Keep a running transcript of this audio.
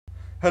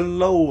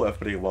Hello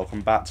everybody, welcome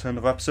back to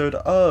another episode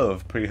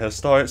of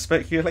Prehistoric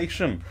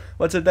Speculation,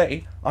 where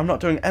today I'm not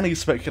doing any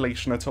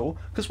speculation at all,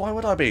 because why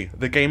would I be?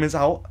 The game is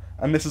out,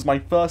 and this is my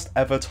first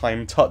ever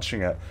time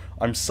touching it.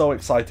 I'm so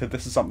excited,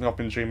 this is something I've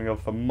been dreaming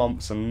of for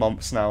months and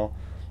months now,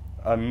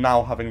 and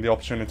now having the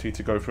opportunity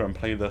to go through and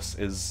play this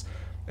is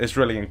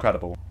really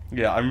incredible.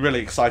 Yeah, I'm really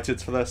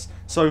excited for this.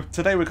 So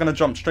today we're going to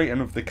jump straight in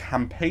with the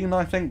campaign,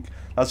 I think.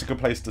 That's a good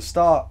place to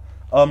start.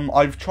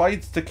 I've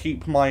tried to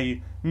keep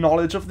my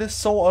knowledge of this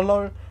sort of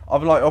low.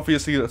 I've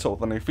obviously sort of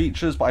the new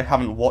features, but I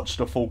haven't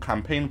watched a full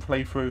campaign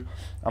playthrough,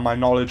 and my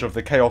knowledge of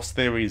the chaos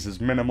theories is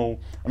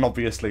minimal, and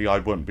obviously I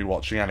wouldn't be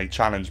watching any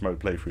challenge mode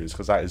playthroughs,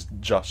 because that is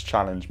just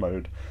challenge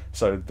mode,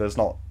 so there's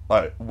not,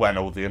 when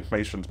all the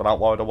information's been out,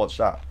 why would I watch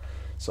that?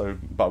 So,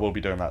 but I will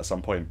be doing that at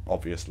some point,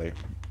 obviously.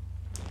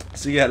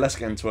 So yeah, let's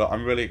get into it.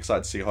 I'm really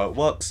excited to see how it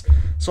works.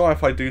 Sorry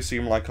if I do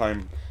seem like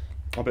I'm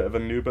a bit of a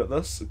noob at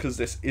this, because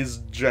this is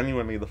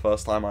genuinely the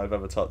first time I've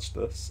ever touched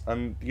this.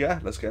 And yeah,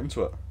 let's get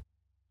into it.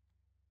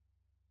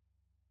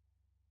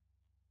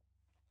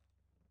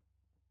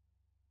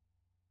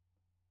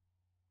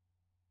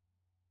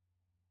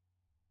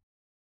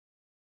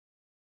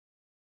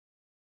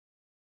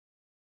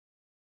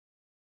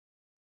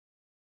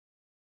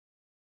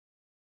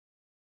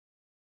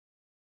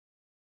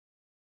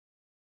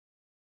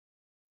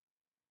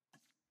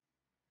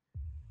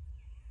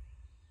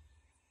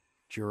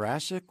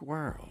 Jurassic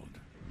World.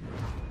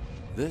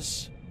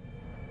 This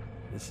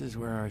is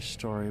where our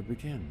story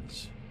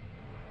begins.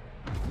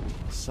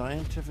 A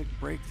scientific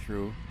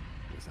breakthrough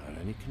without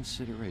any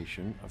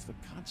consideration of the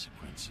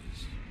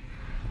consequences.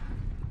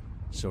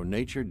 So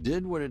nature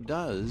did what it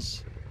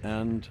does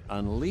and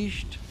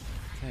unleashed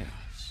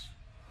chaos.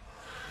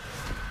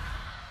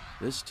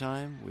 This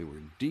time we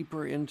were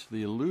deeper into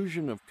the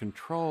illusion of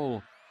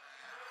control,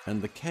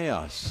 and the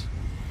chaos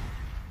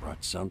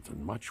brought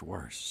something much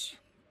worse.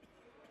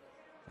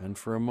 And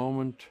for a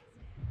moment,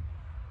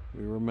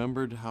 we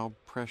remembered how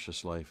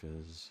precious life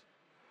is.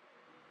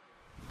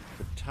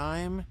 But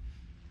time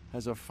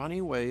has a funny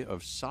way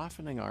of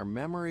softening our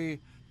memory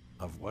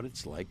of what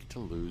it's like to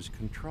lose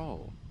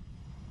control.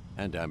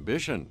 And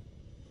ambition.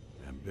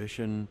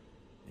 Ambition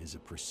is a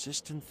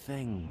persistent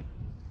thing.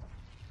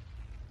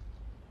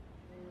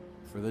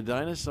 For the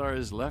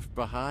dinosaurs left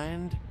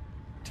behind,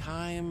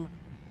 time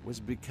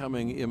was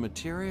becoming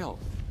immaterial.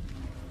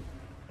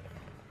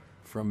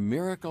 From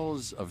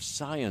miracles of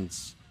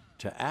science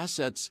to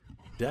assets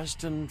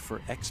destined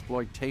for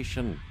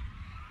exploitation.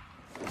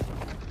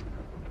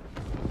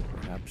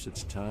 Perhaps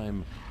it's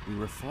time we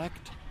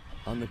reflect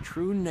on the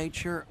true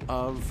nature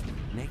of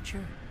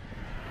nature.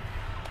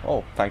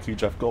 Oh, thank you,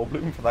 Jeff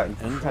Goldblum, for that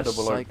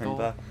incredible opening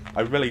there.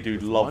 I really do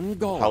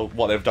love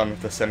what they've done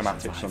with the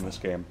cinematics on this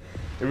game.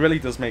 It really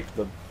does make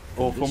the,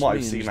 or from what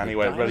I've seen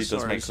anyway, it really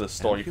does make the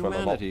story feel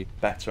a lot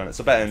better, and it's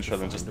a better intro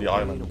than just the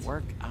island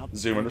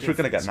zoom in, which we're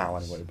going to get now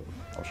anyway, but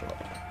I'll show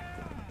that.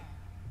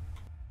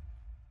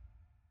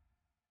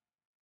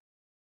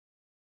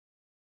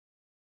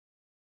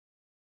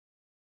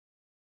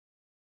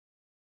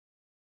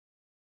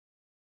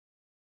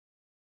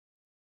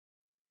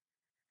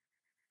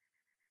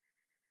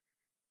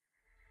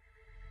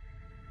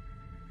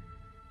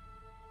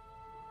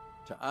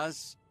 To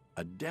us,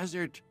 a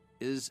desert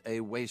is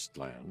a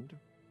wasteland,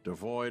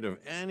 devoid of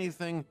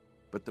anything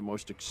but the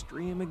most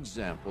extreme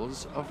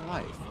examples of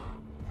life.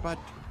 But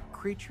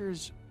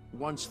creatures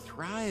once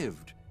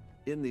thrived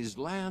in these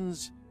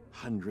lands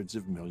hundreds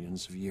of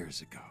millions of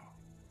years ago.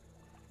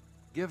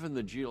 Given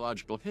the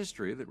geological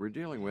history that we're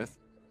dealing with,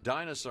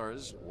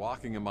 dinosaurs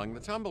walking among the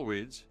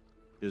tumbleweeds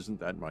isn't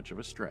that much of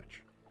a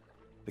stretch.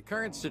 The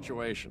current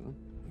situation,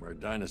 where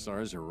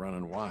dinosaurs are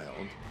running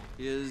wild,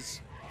 is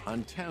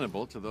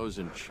untenable to those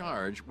in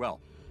charge, well,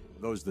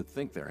 those that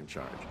think they're in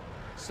charge.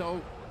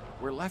 So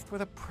we're left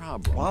with a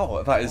problem.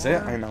 Wow, that is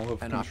it. I now have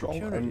control.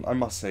 And I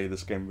must say,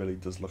 this game really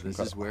does look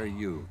incredible. This is where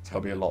you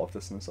There'll be a lot of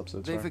this in this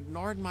episode. They've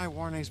ignored my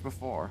warnings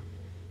before,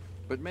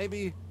 but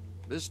maybe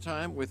this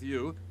time with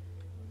you,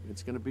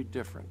 it's going to be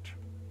different.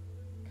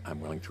 I'm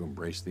willing to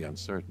embrace the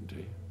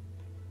uncertainty.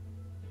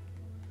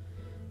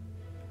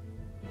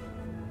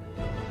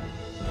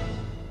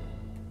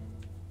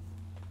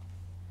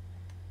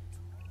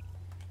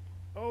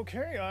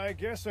 Okay, I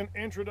guess an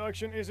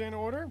introduction is in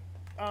order.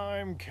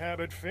 I'm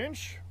Cabot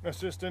Finch,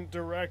 Assistant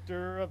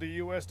Director of the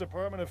U.S.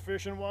 Department of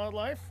Fish and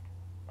Wildlife.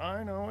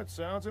 I know it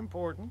sounds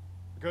important,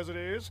 because it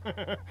is,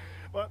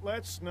 but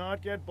let's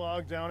not get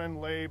bogged down in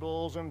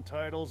labels and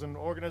titles and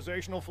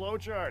organizational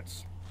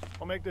flowcharts.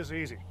 I'll make this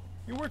easy.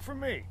 You work for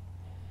me.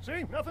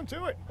 See, nothing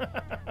to it.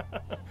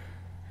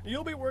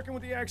 You'll be working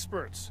with the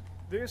experts.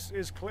 This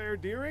is Claire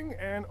Deering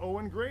and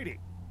Owen Grady.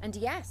 And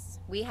yes,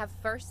 we have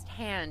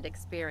first-hand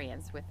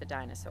experience with the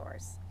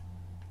dinosaurs.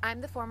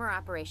 I'm the former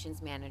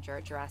operations manager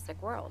at Jurassic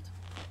World.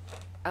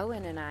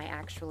 Owen and I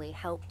actually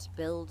helped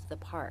build the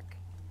park.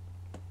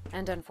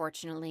 And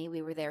unfortunately,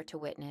 we were there to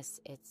witness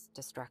its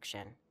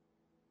destruction.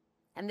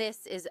 And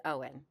this is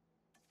Owen.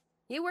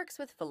 He works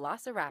with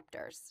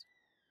velociraptors.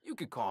 You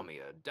could call me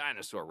a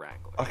dinosaur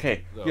wrangler.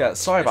 Okay, Though yeah,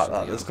 sorry about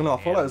that. officially I I'm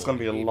feel like there's gonna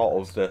be a animal lot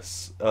of behaviorist.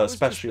 this, I was just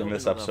especially in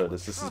this building a episode, level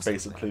as of this is trust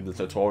basically with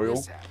the them when tutorial.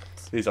 this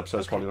happens. These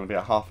episodes Okay. probably gonna be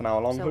a half an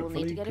hour long, So we'll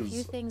hopefully, need to get a few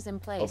because things in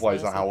place.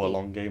 otherwise an ASAP.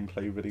 hour-long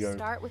gameplay video.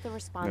 Start with a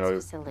response You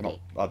know,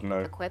 facility, I don't know.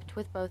 equipped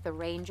with both a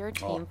Ranger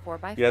Oh. Team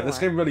 4x4. Yeah, this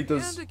game really And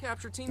does. a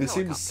capture team It seems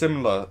helicopter.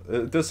 similar.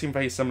 It does seem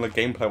very similar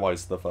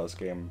gameplay-wise to the first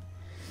game.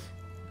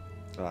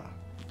 Ah,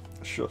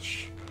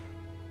 shush.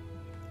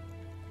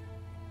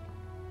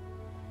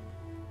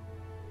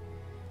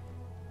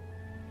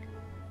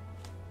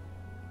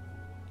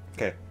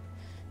 Okay.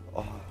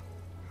 Oh,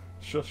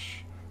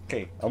 shush.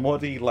 Okay, I'm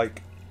already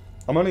like,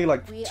 I'm only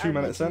like We 2 are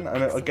minutes in, making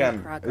and excellent again,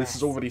 this progress,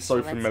 is already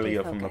so so let's stay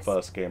familiar from the focused.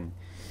 first game.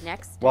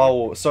 Next step,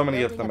 While so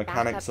many of the building a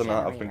mechanics in backup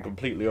that have been generator.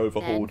 completely Then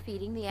overhauled,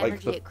 feeding the like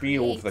energy the it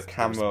feel of the creates to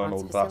camera and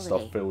all response that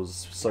stuff facility.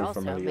 feels And so also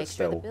familiar make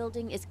sure the still.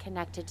 building is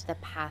connected to the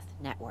path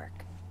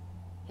network.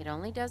 It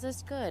only does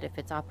us good if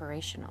it's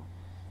operational.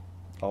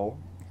 Oh,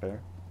 okay.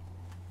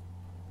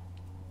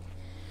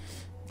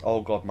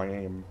 Oh god, my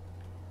aim.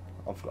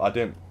 I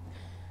didn't.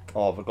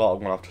 Oh, I forgot. I'm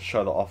gonna have to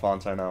show that off,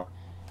 aren't I now?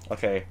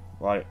 Okay,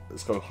 right.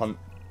 Let's go hunt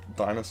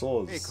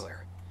dinosaurs. Hey,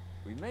 Claire.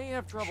 We may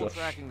have trouble Shush,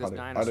 tracking I this don't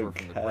dinosaur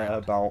from the care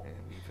ground. about And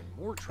even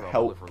more trouble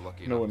help. if we're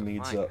lucky No enough one to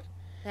needs find it.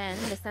 Then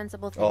the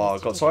sensible thing Oh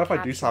is to god, take sorry a if I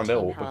do capture sound team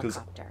ill, because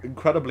helicopter.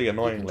 incredibly You can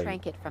annoyingly,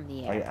 crank it from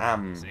the I air.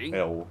 am See?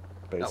 ill,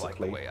 I like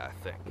the basically. way I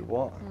think.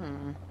 What?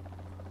 Hmm.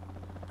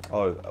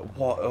 Oh,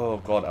 what? Oh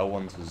god,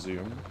 L1 to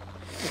zoom.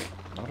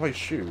 How do I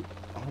shoot?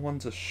 L1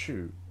 to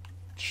shoot.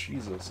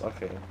 Jesus,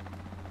 okay.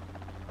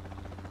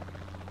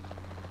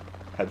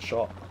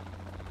 Headshot.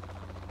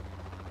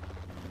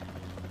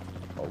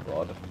 Oh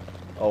god.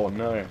 Oh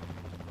no.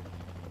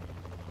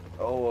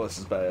 Oh, this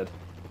is bad.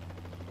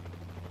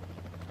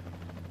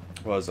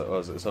 Where is it? Where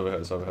is it? It's over here,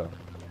 it's over here.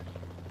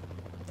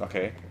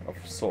 Okay,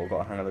 I've sort of got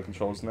a hang of the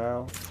controls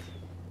now.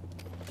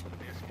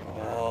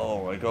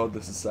 Oh my god,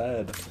 this is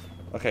sad.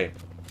 Okay.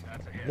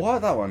 Why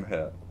that one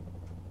hit?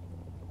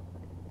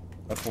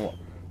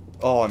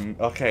 Oh,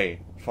 okay,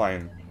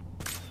 fine.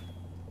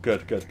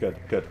 Good, good, good,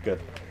 good,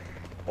 good.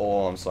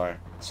 Oh, I'm sorry.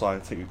 Sorry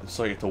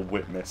to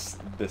witness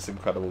this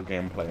incredible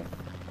gameplay.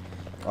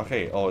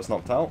 Okay, oh, it's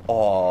knocked out.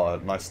 Oh,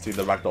 nice to see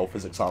the ragdoll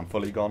physics aren't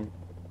fully gone.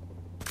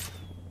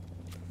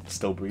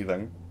 Still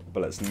breathing,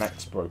 but its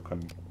neck's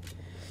broken.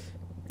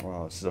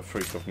 Wow, this is a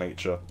freak of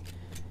nature.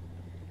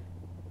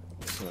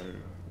 So,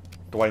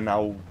 do I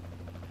now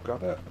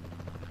grab it?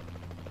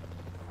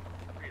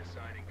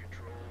 Reassigning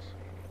controls.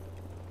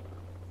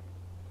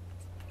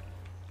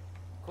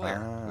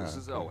 Claire, this Ah.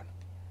 is Owen.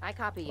 I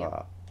copy you.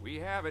 We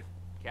have it.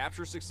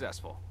 Capture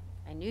successful.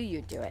 I knew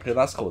you'd do it. Okay,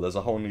 that's cool. There's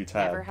a whole new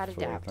tab Never had a for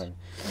the doubt. thing.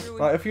 Really?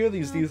 Like, a few of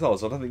these Well,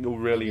 details, I don't think you'll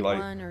really maybe like.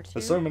 one or two.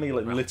 There's so many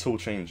like Well, little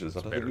changes.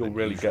 I don't think better you'll than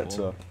really get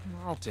usual. to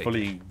I'll take it.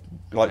 fully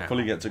Now,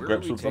 fully get to where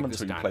grips do we with them take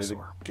this until you play the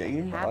dinosaur?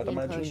 game. Have I'd the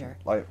imagine. enclosure.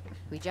 Like,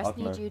 We I just don't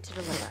need know. you to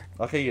deliver.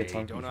 okay, yeah, Hey,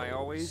 time don't I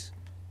controls. always?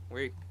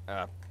 Wait,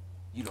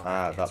 you don't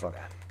Ah, have to that answer one.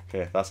 that.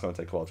 Okay, that's gonna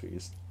take a while to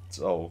use.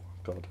 Oh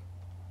god.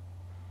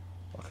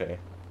 Okay,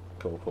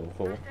 cool, cool,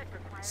 cool.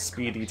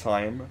 Speedy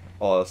time.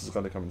 Oh, this is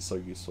gonna come in so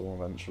useful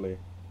eventually.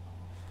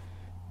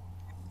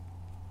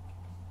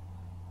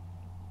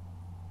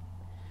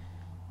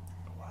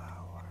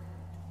 Wow,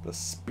 the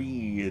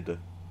speed.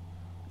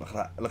 Look at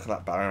that! Look at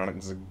that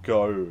baryonyx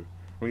go,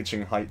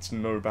 reaching heights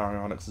no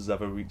baryonyx has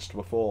ever reached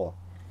before.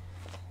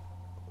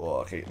 Oh,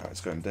 okay, now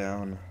it's going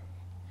down.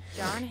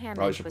 John I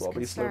Hammond should was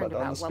probably slow concerned that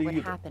down about the what would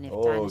speed. happen if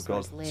Oh dinosaurs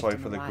god, lived sorry in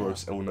for the the wild.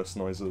 gross illness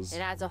noises. It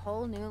adds a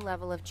whole new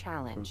level of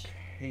challenge.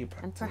 Okay,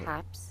 back And to it.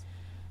 perhaps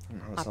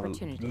Let's have a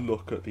opportunity.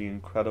 look at the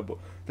incredible.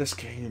 This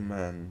game,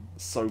 man,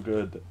 so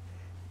good.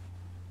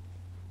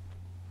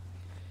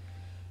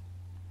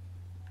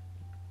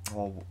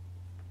 Oh,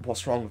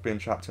 what's wrong with being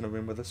trapped in a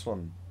room with this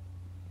one?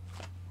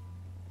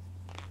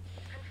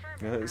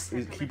 You know,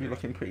 he be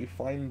looking pretty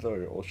fine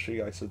though, or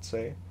she, I should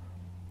say.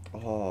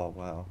 Oh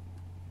wow,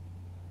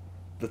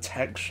 the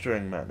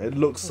texturing, man, it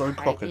looks so I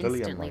crocodilian.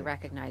 instantly Like,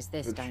 recognize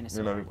this which,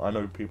 dinosaur. you know, I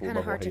know people Kind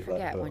love of or hard to hate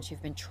that, forget but once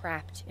you've been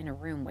trapped in a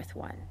room with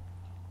one.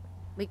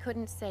 We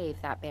couldn't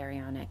save that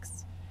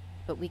baryonyx,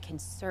 but we can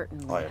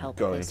certainly I am help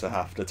going this to one.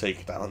 have to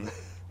take down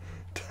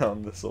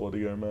down this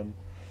audio, man.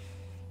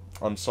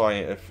 I'm sorry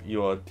if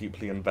you are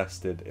deeply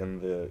invested in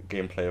the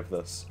gameplay of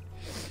this,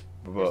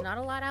 There's but not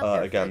a lot out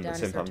there for again, the at the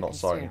same dinosaur time, to not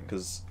sorry, consume.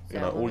 because you So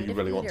know we'll all need you a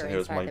really want feeder to hear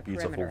is my inside the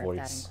beautiful perimeter of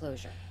that voice.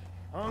 enclosure.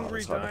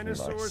 Hungry that's not looking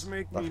dinosaurs nice.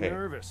 make me Okay.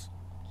 nervous.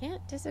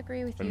 Can't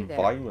disagree with you there.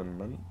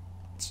 Environment.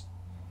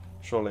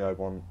 Surely I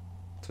want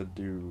to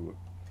do.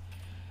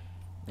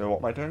 No, what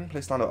am I doing?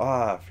 Place down.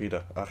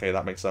 Feeder. Okay,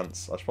 that makes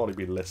sense. I should probably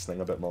be listening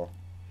a bit more.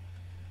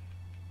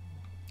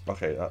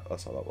 Okay,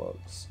 that's how that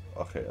works.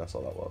 Okay, that's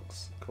how that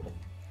works. Cool.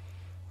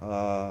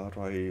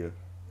 Do I?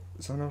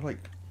 Is there no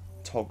like,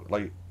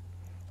 like?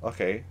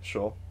 Okay,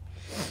 sure.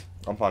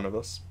 I'm fine with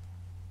this.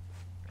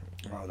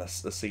 Oh,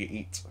 let's see it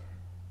eat.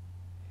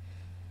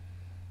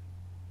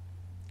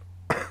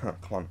 Come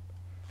on,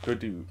 go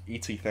do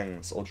eaty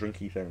things or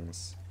drinky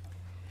things.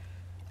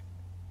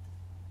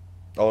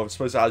 Oh, I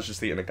suppose I was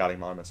just eating a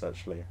Gallimanus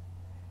actually.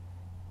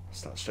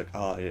 Start check.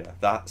 Oh yeah,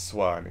 that's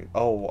where I need.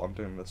 Oh, I'm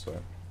doing this way.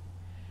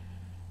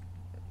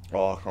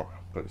 Oh, I can't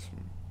put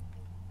some.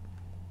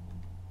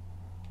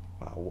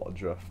 Wow, what a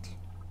drift.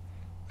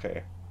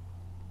 Okay.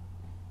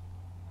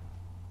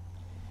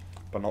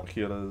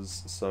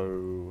 Binoculars,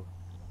 so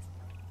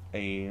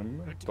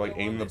aim. Do I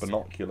aim the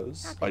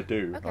binoculars? Copy. I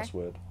do. Okay. That's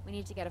weird. We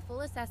need to get a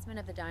full assessment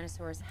of the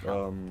dinosaur's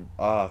health.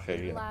 Okay,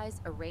 yeah.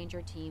 Utilize a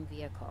ranger team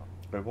vehicle.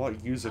 Wait,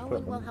 what? Use Owen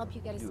equipment. will help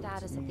you get a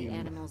status of the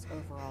animal's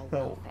overall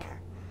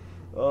welfare.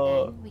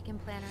 Then we can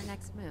plan our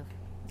next move.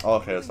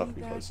 Okay, let's have to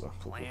be closer.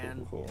 Cool,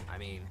 Plan. cool. I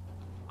mean,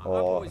 I've Oh,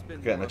 always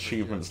been getting more of a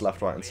achievements just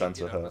left, right, and make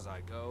centre it up here. as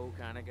I go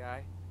kind of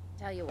guy.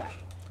 Tell you what,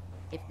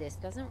 if this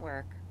doesn't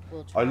work,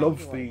 we'll try I love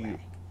your the way.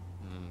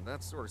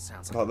 That sort of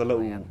sounds like like the a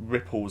little plan.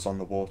 ripples on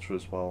the water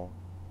as well.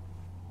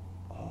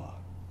 Oh.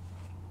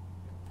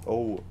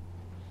 Oh.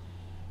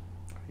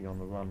 He on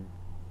the run.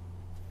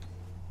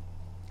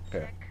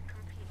 Okay.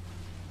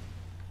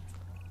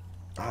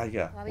 Ah,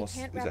 yeah. While we can't is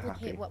it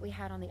replicate happy? what we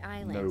had on the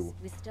islands, No.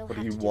 we still What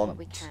have do to you do what want?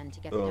 we can to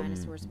get the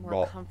dinosaurs more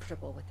rock.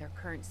 comfortable with their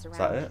current that it?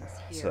 surroundings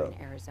here So-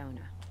 in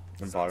Arizona.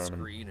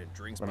 Environment. Sunscreen and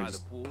drinks Let me by the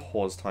just pool.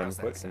 pause time How's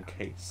that quick in sound?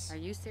 case. Are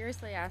you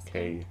seriously asking?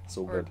 Okay, it's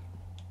all Or good.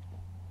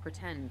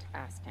 pretend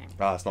asking.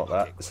 Ah, it's not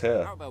that. Okay, It's great.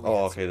 here. How about we Oh,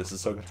 add okay, some this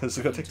is so good. This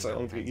is gonna take so into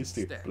long to get the used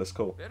to, instead? but it's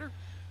cool. Better?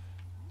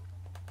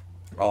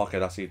 Oh, okay,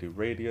 that's how you do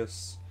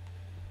radius.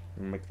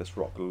 And make this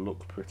rock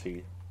look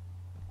pretty.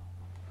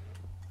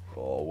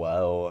 Oh,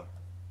 wow.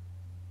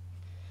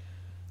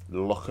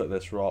 Look at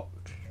this rock.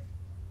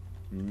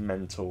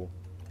 Mental.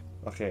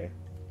 Okay.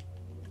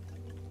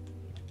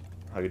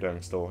 How you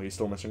doing still? Are you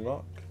still missing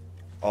rock?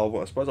 Oh,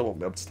 well, I suppose I won't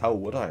be able to tell,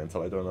 would I,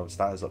 until I do another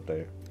status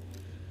update?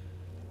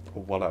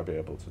 Or will I be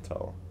able to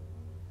tell?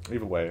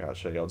 Either way,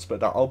 actually, I'll just put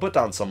down. I'll put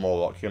down some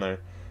more rock, you know.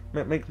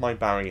 Make my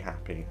Barry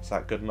happy. Is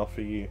that good enough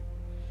for you?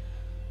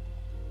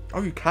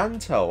 Oh, you can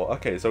tell.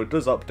 Okay, so it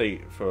does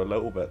update for a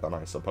little bit then,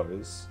 I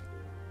suppose.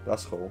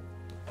 That's cool.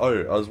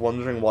 Oh, I was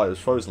wondering why it was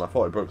frozen. I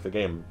thought I broke the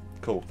game.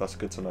 Cool, that's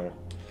good to know.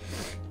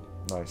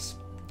 Nice.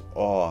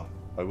 Oh,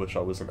 I wish I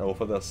wasn't ill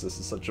for this. This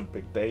is such a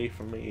big day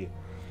for me.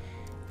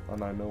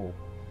 And I know.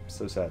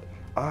 So sad.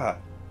 Ah,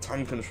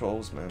 time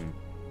controls, man.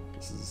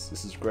 This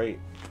is great.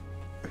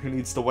 Who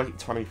needs to wait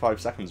 25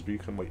 seconds, but you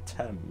can wait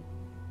 10?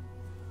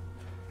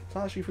 It's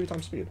actually 3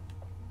 times speed.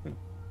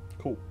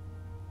 Cool.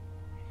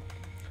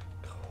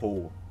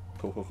 Cool.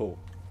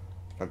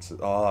 That's it.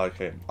 Oh,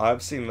 okay.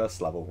 I've seen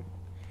this level.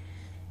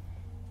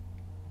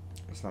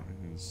 So that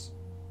means...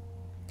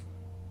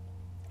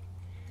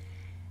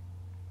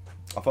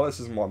 I thought this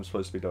isn't what I'm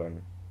supposed to be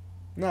doing.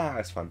 Nah,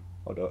 it's fine.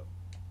 I'll do it.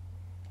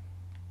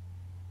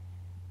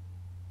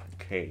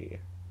 Okay.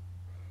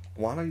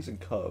 Why am I using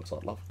curves? I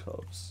love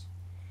curves.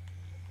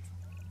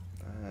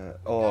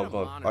 Oh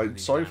god. I'm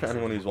sorry for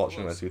anyone who's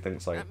watching this who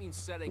thinks like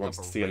wants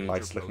to see a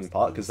nice looking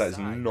part, because that is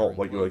not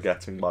what you are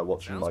getting by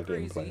watching my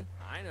gameplay.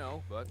 I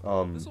know, but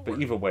But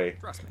either way,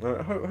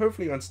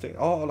 hopefully you understand.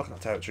 Oh, look at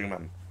that territory,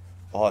 man.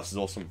 Oh, this is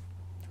awesome.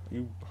 Are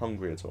you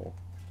hungry at all?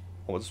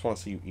 Oh, I just want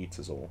to see you eat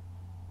is all.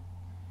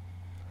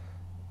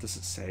 Does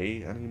it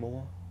say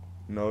anymore?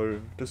 No,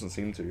 it doesn't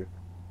seem to.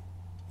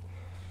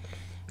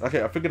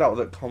 Okay, I figured out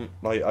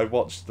that I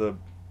watched the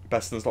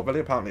Best in the Slot Valley.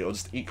 Apparently, it'll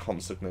just eat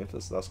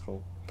consignators. So that's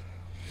cool.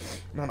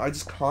 Man, I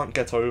just can't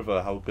get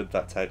over how good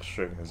that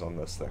texturing is on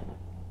this thing.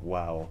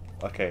 Wow.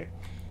 Okay,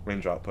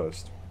 Ranger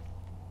Outpost.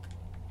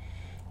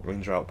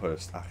 Ranger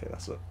Outpost. Okay,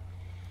 that's it.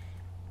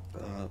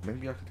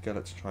 Maybe I could get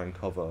it to try and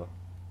cover a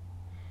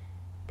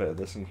bit of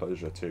this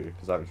enclosure too,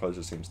 because that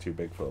enclosure seems too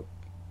big for...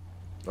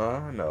 no,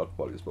 I could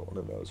probably just put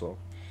one in there as well.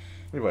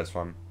 Anyway, it's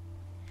fun.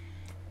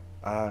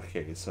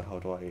 Okay, so how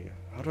do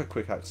I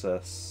quick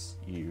access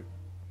you?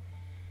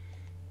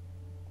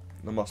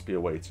 There must be a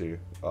way to,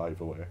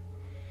 either way.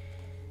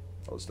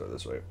 I'll just do it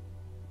this way.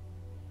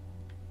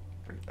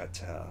 A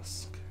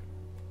task.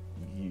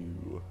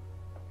 You.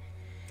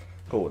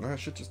 Cool, now I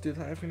should just do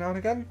that every now and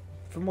again.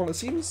 From what it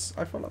seems,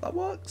 I feel like that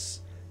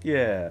works.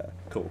 Yeah,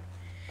 cool.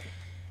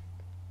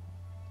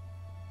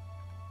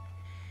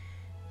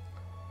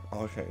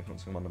 Okay,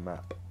 let's go on the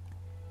map.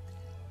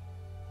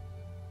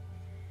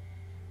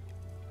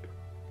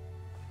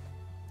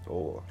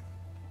 Oh.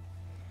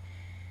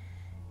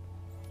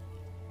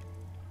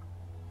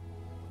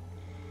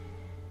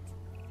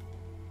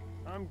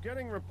 I'm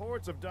getting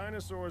reports of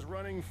dinosaurs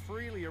running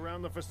freely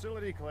around the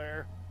facility,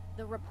 Claire.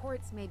 The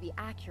reports may be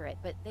accurate,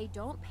 but they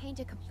don't paint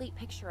a complete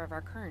picture of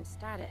our current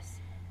status.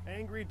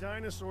 Angry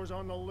dinosaurs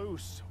on the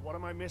loose. What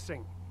am I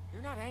missing?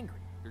 They're not angry.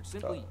 They're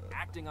simply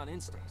acting on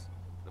instincts.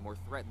 The more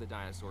threatened the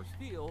dinosaurs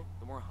feel,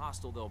 the more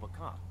hostile they'll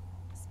become.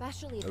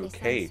 Especially if Okay.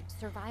 they sense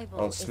survival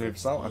I'll is smooth at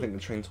this out. I stake. think the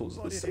train tools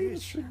are But the it same.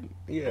 is.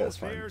 Yeah, Both it's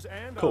fine. theirs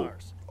and Cool.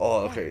 ours.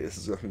 Oh, Yeah. okay, this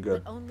is looking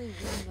good. But only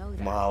we know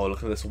that. Wow,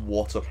 look at this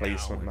water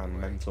placement, man.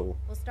 Mental.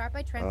 We'll start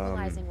by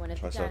tranquilizing one of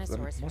the try stuff.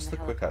 dinosaurs What's from the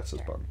the quick access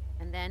helicopter, button?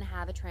 and then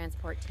have a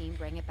transport team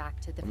bring it back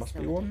to the There must be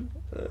facility.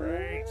 one.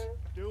 Great.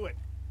 Do it.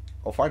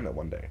 I'll find it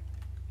one day.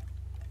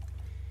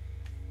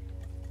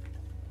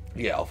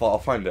 Yeah, I'll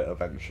find it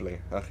eventually.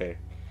 Okay.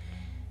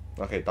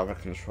 Okay,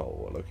 direct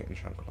control. Locating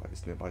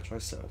tranquilized nearby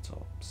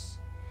Triceratops.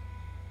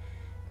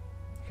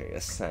 Okay,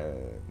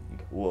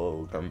 ascend.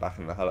 Whoa, going back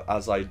in the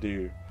as I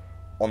do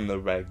on the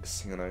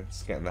regs, you know,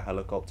 just getting the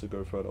helicopter,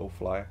 go for a little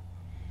fly.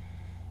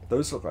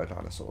 Those look like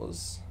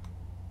dinosaurs.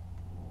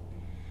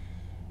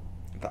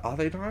 Are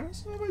they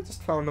dinosaurs? Have I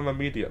just found them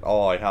immediate?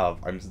 Oh, I have.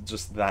 I'm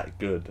just that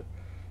good.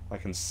 I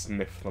can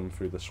sniff them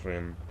through the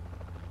screen.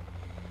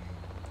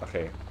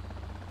 Okay.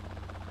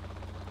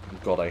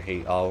 God, I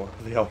hate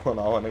the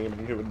L1R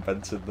naming. Who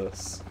invented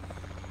this?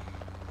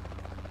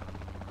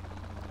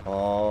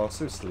 Oh,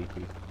 so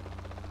sleepy.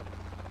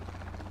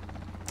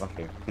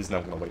 Okay, he's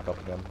never gonna wake up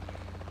again.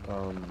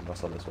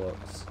 That's how this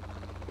works.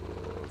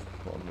 Oh,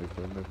 come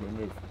on,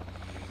 move.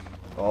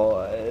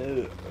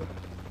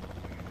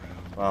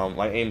 Oh,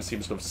 my aim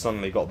seems to have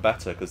suddenly got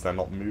better because they're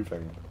not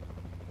moving.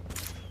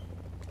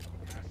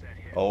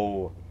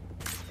 Oh,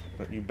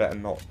 but you better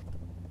not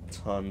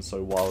turn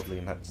so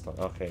wildly next time.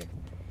 Okay.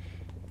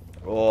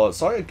 Oh,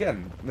 sorry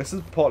again. This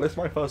is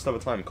my first ever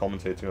time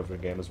commentating over a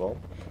game as well,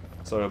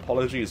 so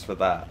apologies for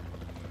that.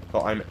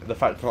 But the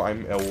fact that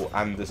I'm ill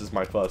and this is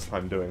my first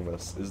time doing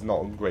this is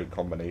not a great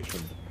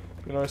combination.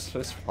 You know,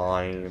 it's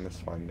fine. It's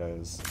fine,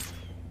 guys.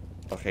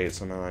 Okay,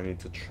 so now I need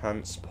to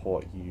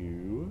transport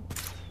you.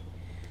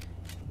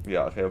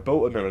 Yeah, okay, I've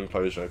built a new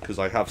enclosure because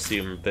I have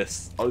seen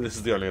this. Oh, this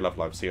is the only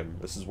level I've seen.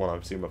 This is one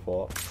I've seen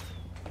before.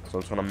 So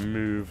I'm trying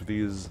to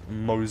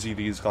mosey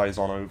these guys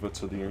on over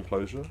to the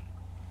enclosure.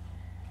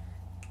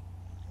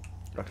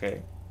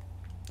 Okay.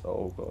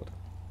 Oh god.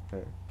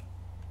 Okay.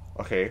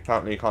 Okay,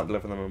 apparently you can't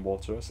deliver them in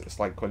water. It's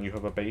like when you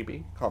have a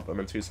baby. Can't put them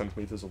in 2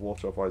 centimeters of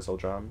water, otherwise they'll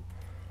drown.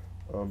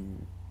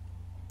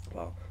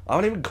 Wow. I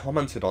haven't even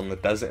commented on the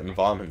desert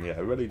environment yet.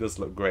 It really does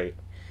look great.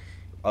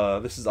 I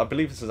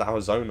believe this is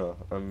Arizona,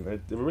 and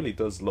it really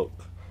does look...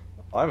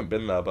 I haven't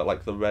been there, but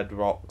like the red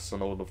rocks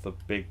and all of the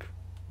big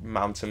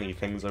mountainy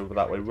things over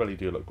that way really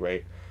do look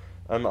great.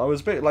 And I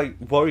was a bit like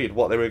worried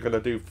what they were going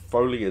to do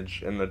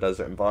foliage in the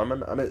desert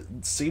environment, and it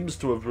seems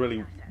to have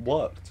really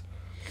worked.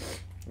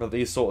 But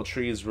these sort of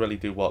trees really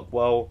do work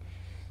well.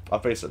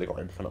 I've basically got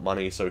infinite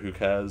money, so who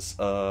cares?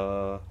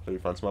 Let me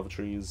find some other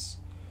trees.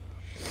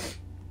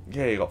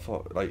 Yeah, you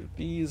got like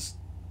these.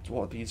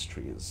 What are these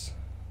trees?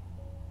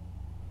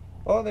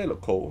 Oh, they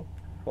look cool.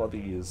 What are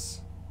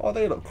these? Oh,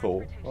 they look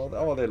cool.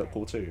 Oh, they look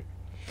cool too.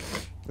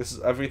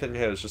 Everything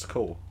here is just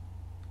cool.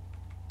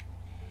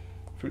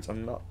 Fruits are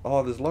not.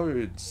 Oh, there's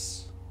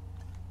loads.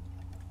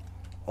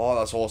 Oh,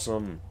 that's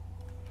awesome.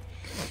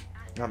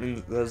 I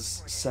mean,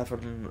 there's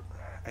 7,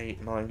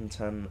 8, 9,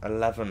 10,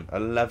 11.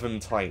 11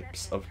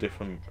 types of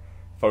different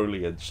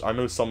foliage. I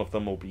know some of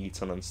them will be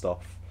eaten and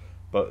stuff,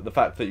 but the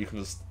fact that you can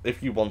just,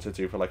 if you wanted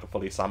to, for like a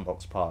fully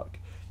sandbox park,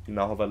 you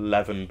now have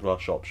 11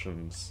 brush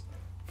options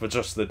for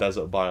just the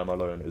desert biome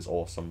alone is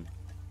awesome.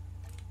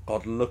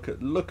 God, look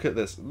at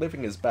this,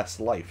 living his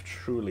best life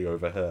truly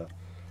over here.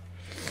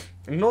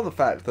 Ignore the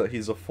fact that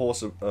he's a 4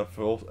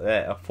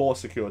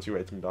 security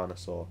rating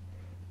dinosaur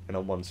in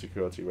a 1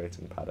 security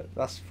rating paddock.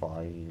 That's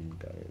fine,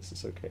 guys.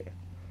 It's okay.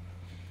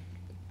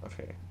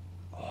 Okay.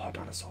 Oh,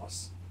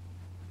 dinosaurs.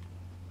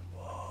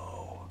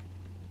 Whoa.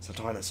 It's a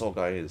dinosaur,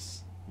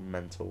 guys.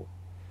 Mental.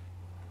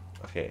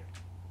 Okay.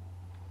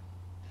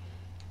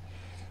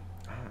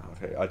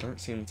 Okay, I don't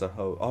seem to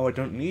have... Oh, I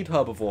don't need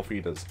herbivore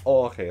feeders.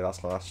 Oh, okay, that's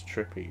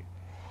trippy.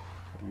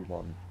 What do you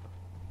want?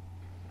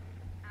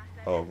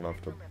 Oh, I'm gonna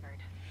have to...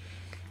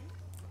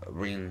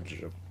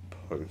 Ranger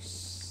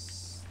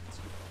post.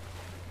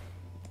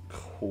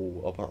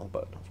 Cool. I'll put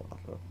another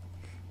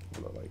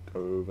like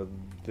over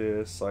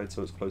this side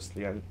so it's close to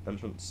the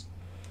entrance.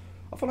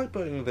 I feel like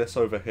putting this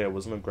over here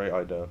wasn't a great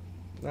idea.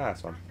 Nah,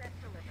 that's fine.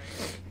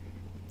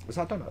 Is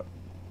that done?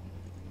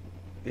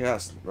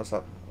 Yes, that's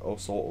that. Oh,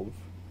 sort of.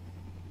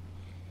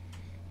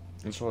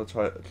 Install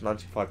to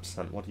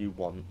 95%. What do you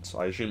want? So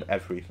I assume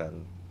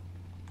everything.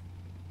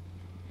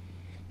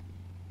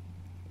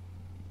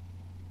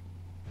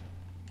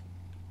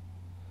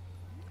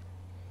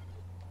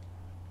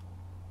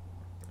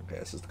 Okay,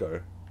 this is to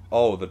go.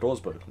 Oh, the door's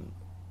broken.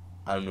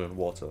 And we're in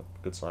water.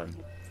 Good sign.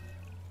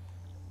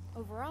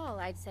 Overall,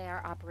 I'd say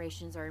our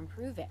operations are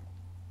improving.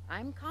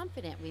 I'm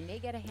confident we may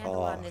get a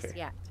handle on this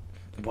yet.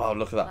 Wow,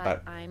 look at that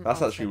back.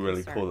 That's actually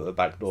really cool that the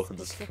back door can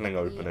just fling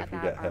open if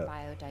you get hit.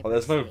 Well,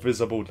 there's no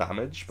visible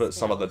damage, but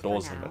some of the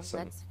doors are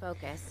missing. Oh,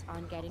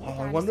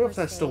 I wonder if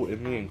they're still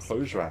in the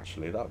enclosure,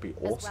 actually. That would be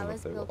awesome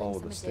if they were. Oh,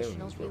 the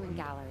steering's broken.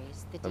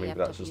 I mean,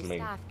 that's just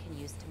me.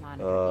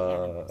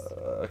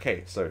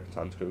 Okay, so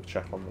time to go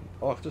check on them.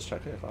 Oh, I can just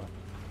check it if I...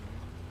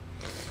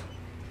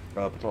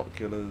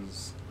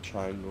 binoculars,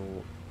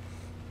 triangle...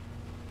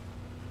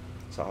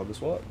 Is that how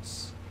this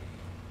works?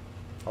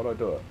 How do I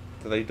do it?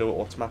 Do they do it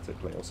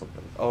automatically or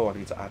something? Oh, I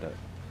need to add it.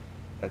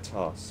 A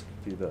task.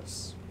 Do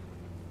this.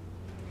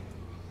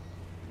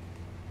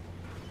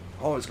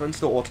 Oh, it's going to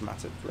do it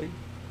automatically.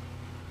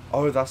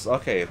 Oh, that's...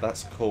 Okay,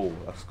 that's cool.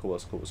 That's cool.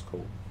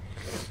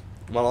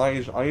 Well, I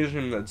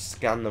usually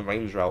scan the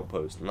ranger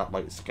outpost, and that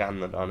might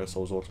scan the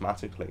dinosaurs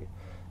automatically.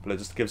 But it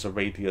just gives a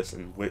radius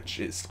in which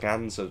it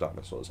scans the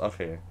dinosaurs.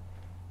 Okay.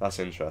 That's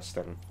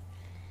interesting.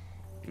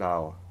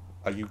 Now,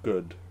 are you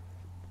good?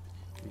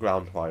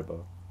 Ground fiber.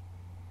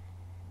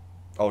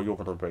 Oh, you're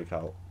gonna break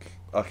out.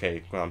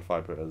 Okay, ground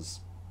fiber is.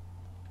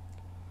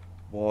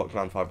 What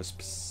ground fiber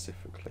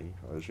specifically?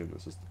 I assume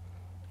this is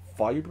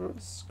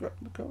fibrous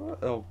ground cover?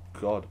 Oh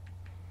god.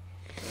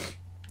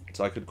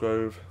 So I could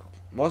grow.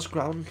 What's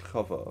ground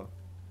cover?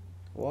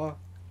 What?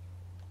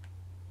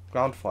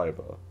 Ground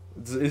fiber.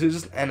 Is it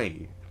just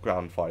any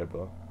ground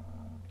fiber?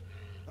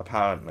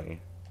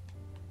 Apparently.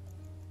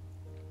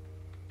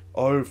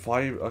 Oh,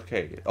 fiber.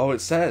 Okay. Oh,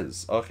 it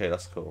says. Okay,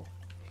 that's cool.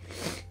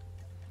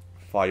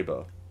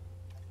 Fiber.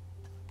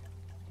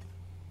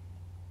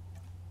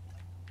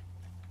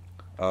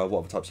 What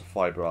other types of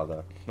fiber are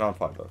there? Ground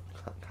fiber.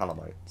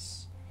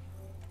 Calamites.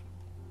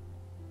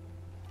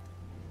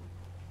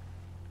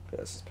 Okay,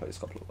 let's just place a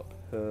couple up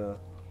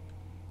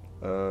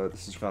here.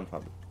 This is ground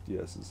fiber.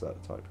 Yes, is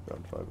that type of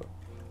ground fiber.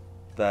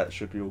 That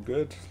should be all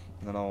good.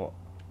 And then I'll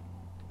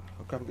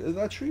grab. Is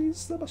there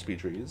trees? There must be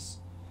trees.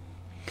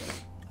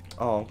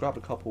 Oh, I'll grab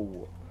a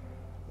couple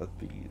of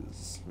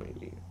these,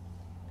 maybe.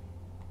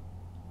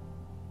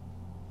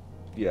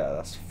 Yeah,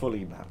 that's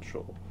fully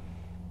natural.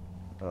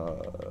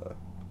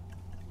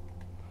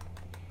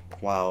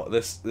 Wow,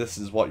 this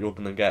is what you're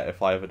gonna get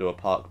if I ever do a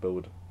park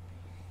build.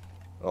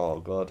 Oh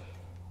god.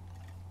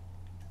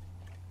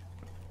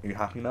 Are you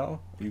happy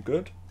now? Are you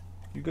good?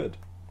 You good?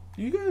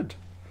 You good?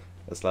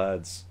 Yes,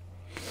 lads.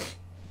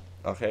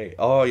 Okay.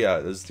 Oh yeah,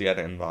 there's the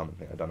edit environment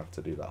thing. I don't have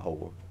to do that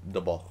whole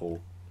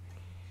debacle.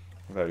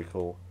 Very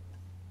cool.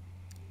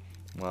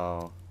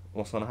 Wow.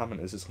 What's gonna happen?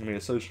 Is this gonna be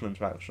a social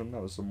interaction?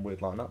 That was some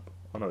weird lineup.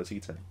 Oh no, it's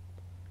eating.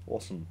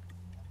 Awesome.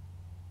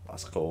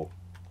 That's cool.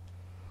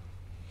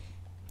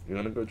 You're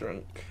gonna go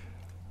drink.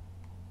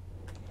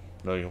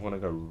 No, you wanna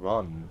go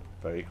run.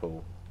 Very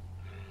cool.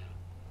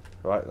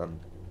 Right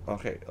then.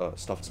 Okay,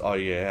 stuff. Oh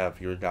yeah,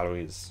 viewer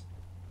galleries.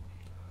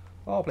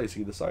 I'll place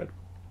either side.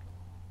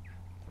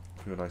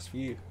 For a nice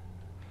view.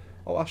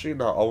 Oh, actually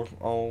no.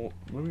 I'll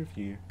move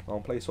you. I'll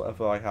place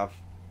whatever I have.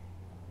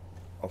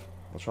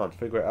 I'll try and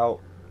figure it out.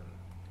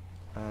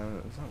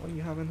 Is that what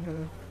you have in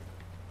here?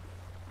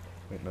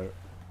 Wait, no.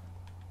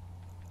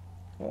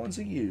 What one's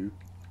a you?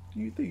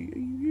 Are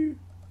you?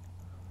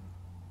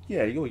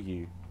 Yeah, you're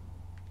you.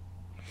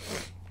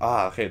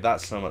 Ah, okay,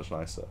 that's so much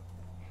nicer.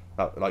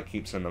 That like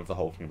keeps in of the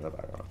whole thing in the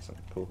background. So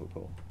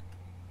cool.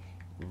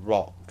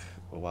 Rock.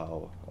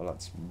 Wow. Oh,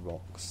 that's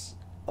rocks.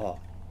 Oh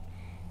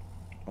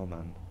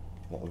man,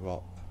 what a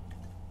rock.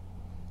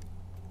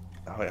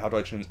 Oh, wait, how do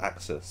I change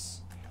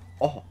axis?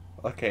 Oh,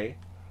 okay.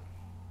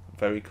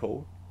 Very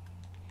cool.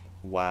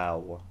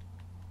 Wow.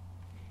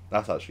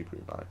 That's actually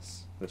pretty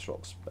nice. This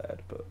rock's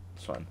bad, but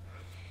it's fine.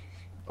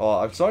 Oh,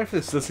 I'm sorry if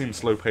this does seem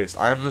slow paced.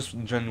 I am just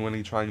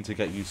genuinely trying to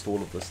get used to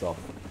all of this stuff.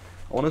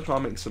 I want to try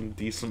and make some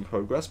decent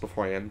progress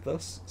before I end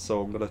this,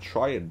 so I'm gonna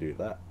try and do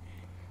that.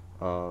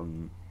 Oh,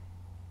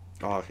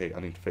 okay, I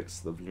need to fix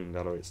the viewing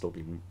gallery. It's still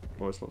being.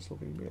 Oh, it's not still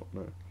being me up.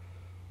 No.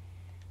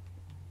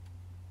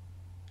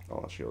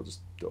 Oh, actually, I'll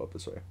just do it up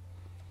this way.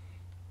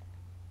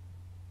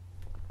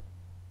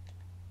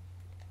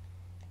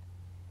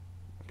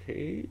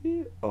 Okay.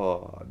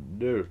 Oh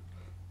no,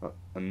 that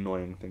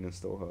annoying thing is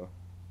still her.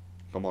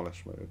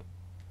 Demolish mode.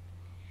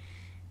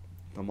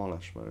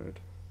 Demolish mode.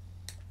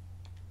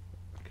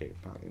 Okay,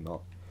 apparently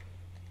not.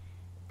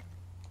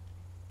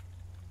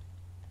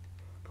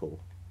 Cool.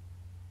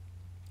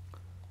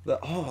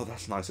 Oh,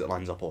 that's nice. It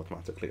lines up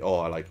automatically. Oh,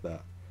 I like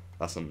that.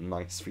 That's a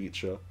nice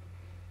feature.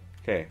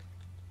 Okay.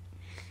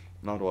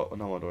 Now what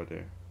do I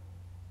do?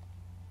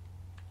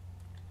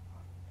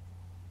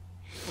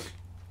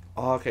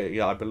 Oh, okay,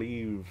 yeah, I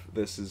believe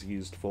this is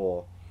used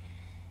for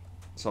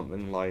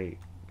something like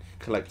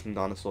collecting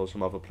dinosaurs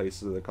from other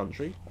places of the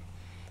country.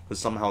 Because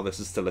somehow this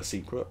is still a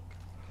secret.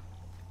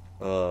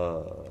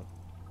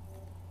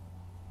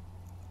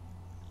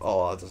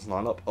 Oh, it doesn't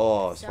line up.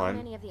 Oh, it's fine.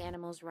 So many of the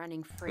animals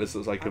running free. This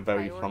is like a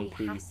very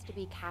funky has to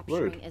be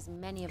capturing road. as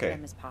many of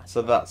them as possible.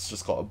 So that's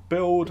just got a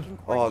build.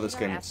 Oh, this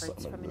game is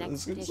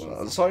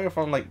sorry if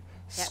I'm like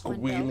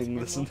squealing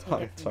this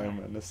entire time,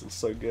 man. This is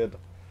so good.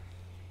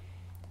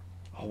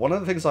 Oh, one of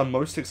the things I'm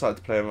most excited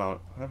to play around.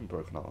 I haven't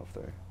broken out, have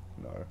they?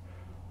 No.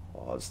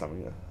 Oh, I'm just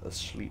having a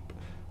sleep.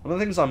 One of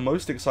the things I'm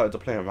most excited to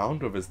play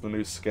around with is the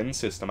new skin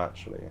system,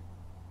 actually.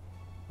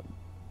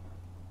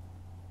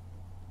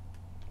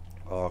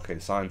 Oh, okay,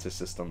 scientist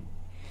system.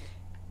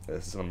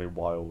 This is gonna be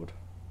wild.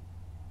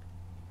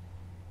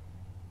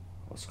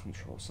 What's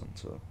control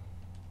center?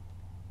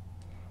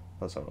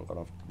 That's not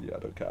gonna. Yeah, I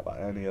don't care about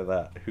any of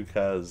that. Who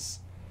cares?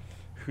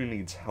 Who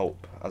needs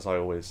help? As I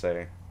always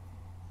say.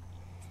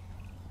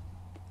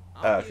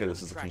 Okay,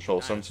 this is the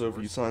control center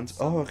of science.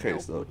 Oh, okay,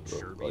 so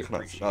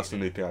that's the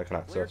new thing I can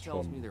access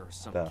from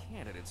there.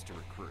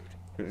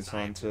 Recruiting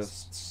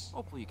scientists.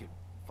 Hopefully you can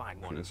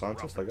find one Recruiting as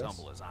scientist, I rough and guess.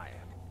 tumble as I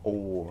am.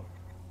 Oh.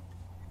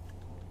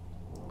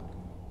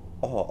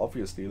 Oh,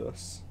 obviously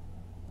this.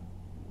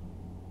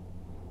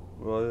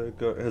 Well,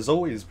 has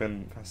always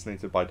been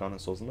fascinated by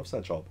dinosaurs and loves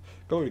their job.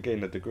 Gory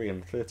gained a degree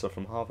in theatre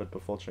from Harvard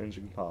before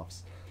changing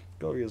paths.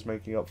 Gory is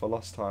making up for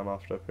lost time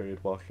after a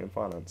period working in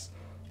finance.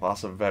 Well,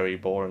 that's a very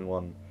boring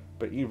one.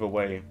 But either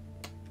way,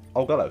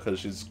 I'll get it because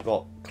she's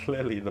got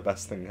clearly the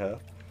best thing here.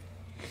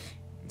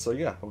 So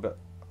yeah, I'll get...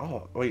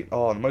 Oh, wait.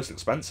 Oh, the most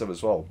expensive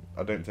as well.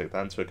 I don't take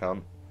that into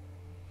account.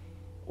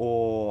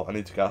 Or I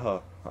need to get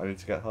her. I need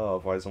to get her,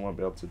 otherwise I won't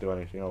be able to do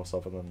anything else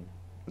other than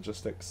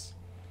logistics.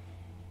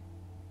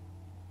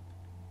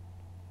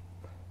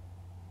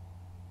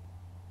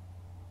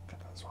 Get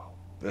that as well.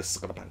 This is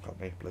gonna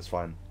bankrupt me, but it's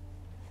fine.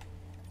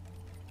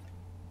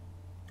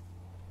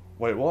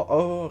 Wait, what?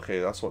 Oh, okay,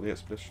 that's what the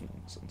expedition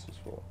center's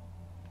for.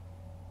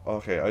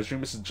 Okay, I assume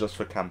this is just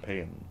for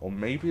campaign. Or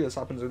maybe this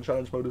happens in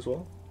challenge mode as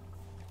well?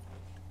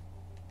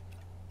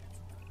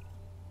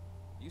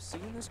 You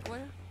seeing this,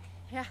 Claire?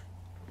 Yeah,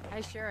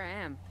 I sure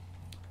am.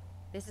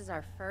 This is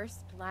our first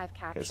live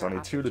capture. Okay, so I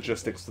need 2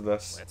 logistics to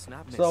this. Let's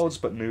not miss So I'll it.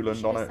 just put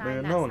Newland on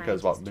it. No one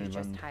cares about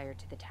Newland. Hired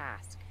to the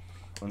task.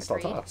 And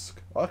start Agreed?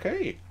 task.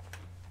 Okay.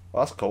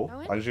 Well, that's cool.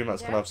 Owen? I assume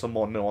that's You gonna there? have some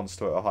more nuance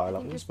to it at higher I think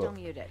you're levels, still but...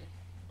 muted.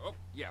 Oh,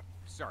 yeah,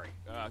 sorry.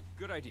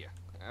 Good idea.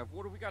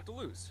 What do we got to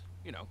lose?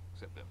 You know,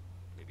 except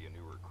maybe a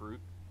new recruit.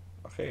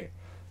 Okay.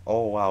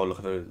 Oh wow,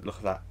 look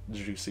at that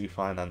juicy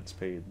finance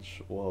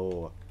page.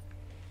 Whoa.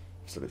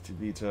 Facility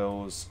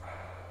details.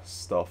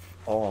 Stuff.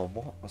 Oh,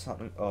 what? What's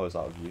happening? Oh, is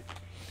that a view?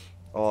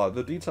 Oh,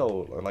 the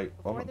detail, like,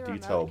 well, Before not the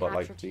detail, remote but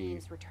like capture the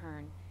teams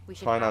return, we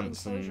should have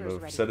finance and enclosures the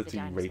ready facility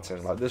for the rating.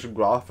 dinosaurs. Like this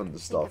graph and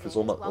stuff of is it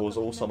almost, as it was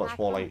welcoming also them much back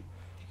more home. like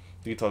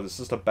detailed. It's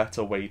just a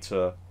better way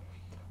to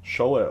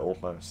show it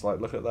almost. Like,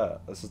 look at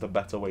that. This is a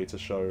better way to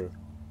show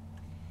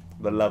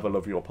the level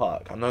of your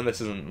park. I know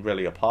this isn't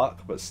really a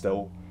park, but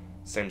still,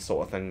 same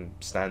sort of thing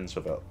stands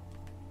with it.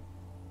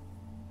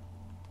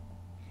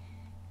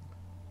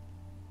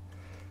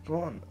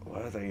 Go on.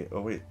 Where are they?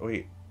 Oh,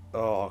 wait.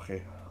 Oh,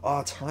 okay.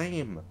 Oh,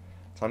 time.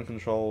 Time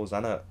controls,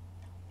 and it.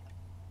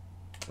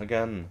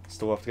 Again,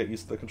 still have to get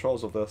used to the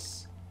controls of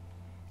this.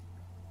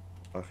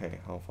 Okay,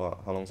 how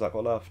long's that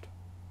got left?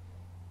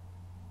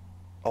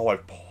 Oh, oh,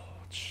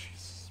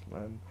 Jesus,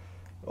 man.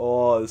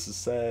 Oh, this is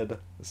sad.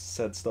 This is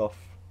sad stuff.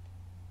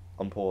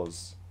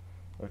 Unpause.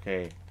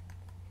 Okay,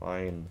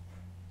 fine.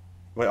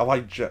 Wait,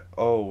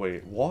 oh,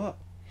 wait, what?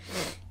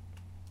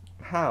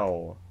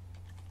 How?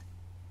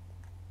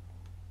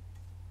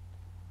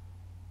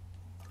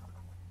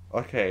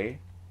 Okay.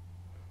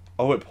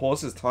 Oh, it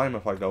pauses time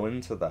if I go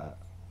into that.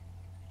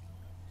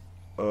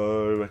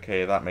 Oh,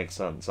 okay, that makes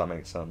sense,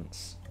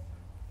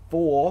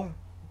 4?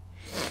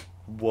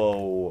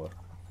 Whoa.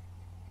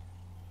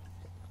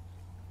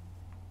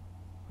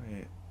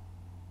 Wait.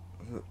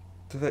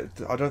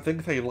 I don't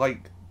think they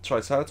like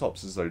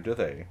Triceratopses though, do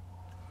they?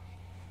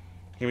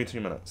 Give me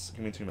 2 minutes.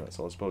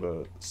 I'll just build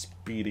a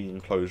speedy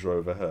enclosure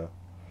over here.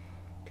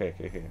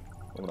 Okay.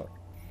 Hold up.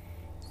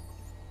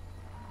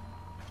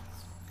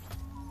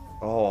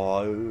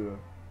 Oh,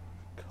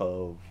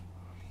 curve.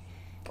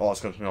 Oh,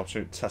 it's going to be an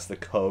opportunity to test the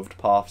curved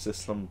path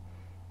system.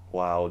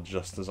 Wow,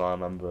 just as I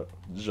remember it.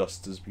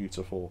 Just as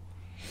beautiful.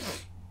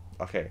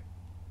 Okay.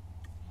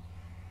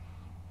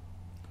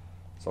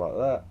 So like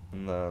that,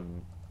 and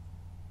then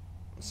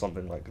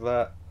something like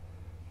that.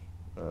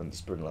 And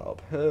just bring that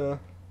up here.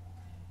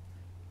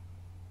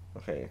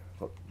 Okay,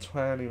 got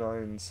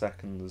 29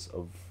 seconds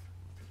of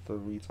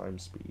 3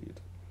 times speed.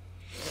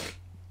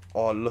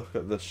 Oh, look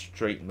at the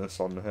straightness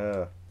on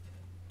here.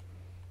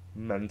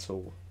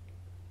 Mental.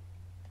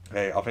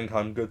 Okay, I think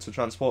I'm good to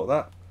transport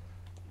that.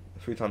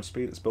 3 times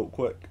speed, it's built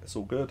quick, it's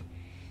all good.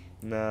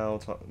 Now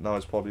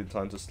is probably the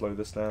time to slow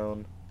this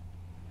down.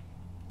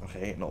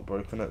 Okay, not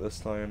broken at this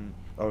time.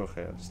 Oh,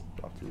 okay, I just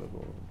have to live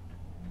all.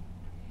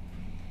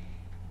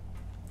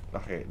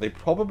 Okay, they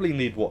probably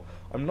need what...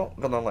 I'm not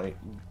gonna, like,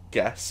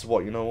 guess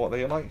what, what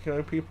they like.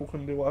 People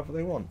can do whatever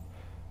they want.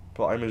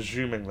 But I'm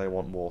assuming they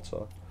want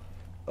water.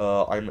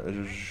 I'm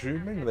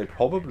assuming they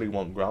probably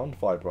want ground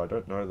fiber. I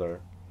don't know, though.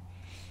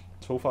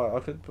 Tool fire, I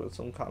could put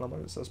some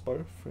calamotes as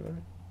both,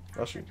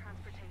 Actually,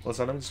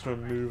 listen, I'm just going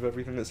to move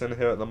everything that's in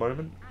here at the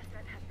moment.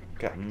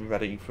 Getting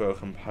ready for a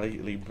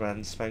completely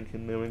brand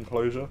spanking new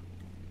enclosure.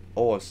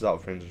 Oh, this is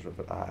out of range.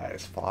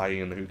 It's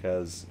fine, who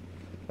cares?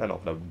 They're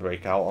not going to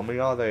break out on me,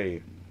 are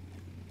they?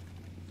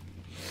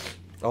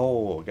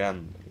 Oh,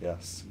 again,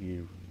 yes,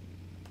 you.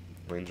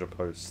 Ranger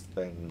post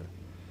thing.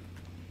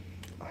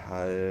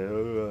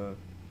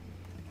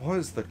 What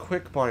is the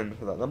quick bind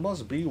for that? There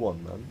must be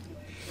one, then.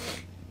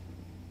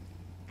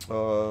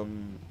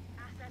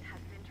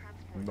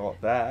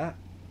 Not that.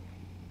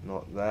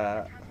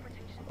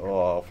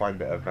 Oh, I'll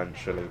find it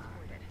eventually.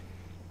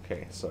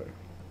 Okay, so.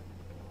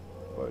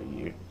 Where are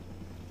you?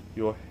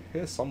 You're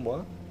here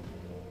somewhere?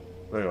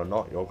 No, you're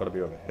not. You're gonna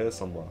be over here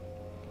somewhere.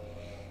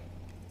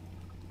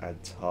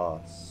 Add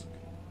task.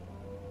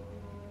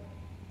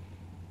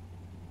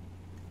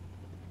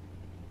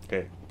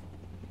 Okay.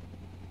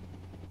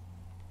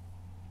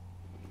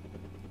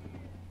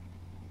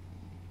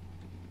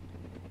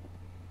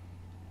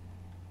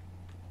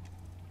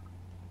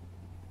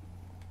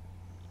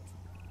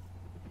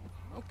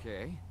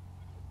 Okay.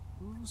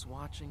 Who's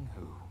watching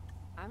who?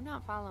 I'm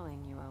not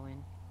following you,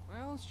 Owen.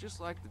 Well, it's just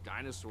like the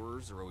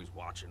dinosaurs are always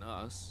watching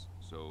us,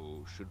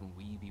 so shouldn't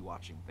we be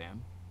watching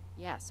them?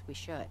 Yes, we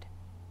should.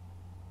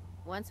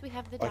 Once we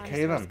have the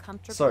Okay dinosaurs then,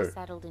 comfortably so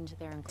settled into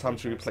their enclosures, time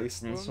to replace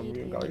them with we'll some need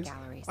new viewing guys.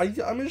 galleries.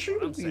 I'm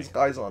assuming I'm these saying.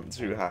 guys aren't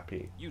too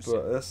happy, You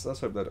but say. let's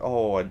hope that.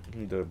 Oh, I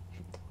need a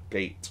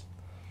gate.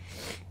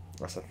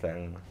 That's a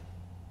thing.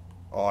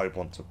 Oh, I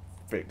want to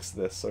fix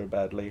this so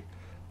badly.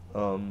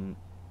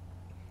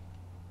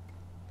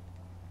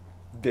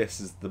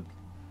 This is the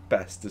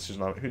best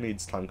decision. Who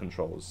needs time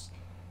controls?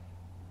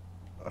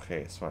 Okay,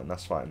 it's fine.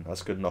 That's fine.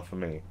 That's good enough for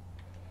me.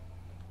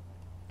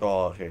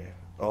 Oh, okay.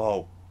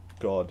 Oh,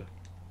 God.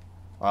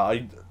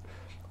 I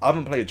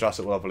haven't played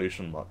Jurassic World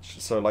Evolution much,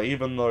 so like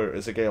even though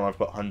it's a game I've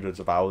put hundreds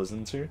of hours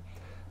into,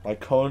 my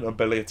current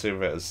ability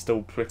of it is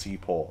still pretty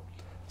poor.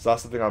 So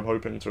that's the thing I'm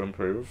hoping to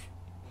improve.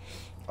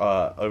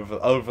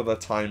 Over the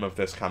time of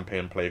this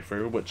campaign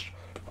playthrough, which,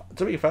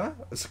 to be fair,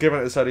 it's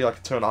given it's only like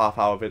a 2.5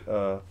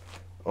 hour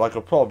like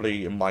a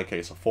probably in my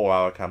case a 4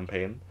 hour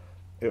campaign,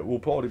 it will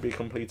probably be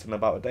complete in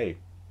about a day.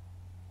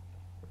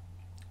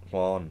 Come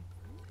on.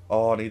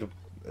 Oh, I need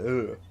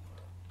a.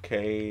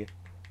 Okay,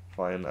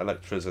 fine.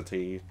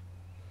 Electricity.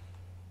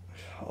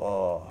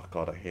 Oh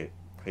God, I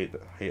hate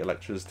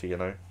electricity. You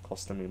know,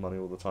 costing me money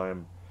all the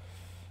time.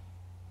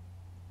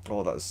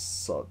 Oh, that's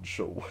such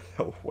a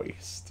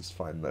waste. It's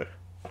fine though.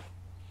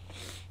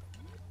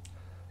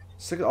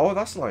 Oh,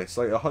 that's nice.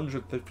 Like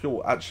 100 the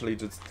fuel actually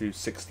did do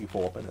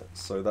 64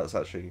 minutes. So that's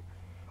actually,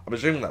 I'm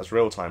assuming that's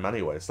real time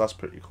anyway. So that's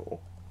pretty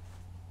cool.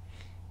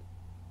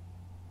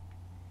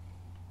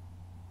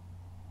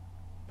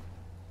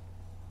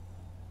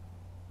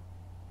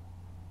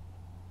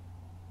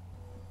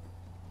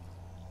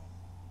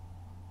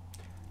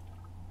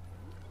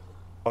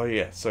 Oh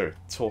yeah, so,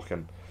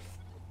 talking.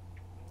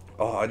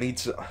 Oh, I need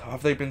to...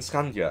 Have they been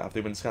scanned yet? Have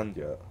they been scanned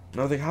yet?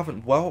 No, they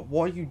haven't. Well,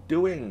 what are you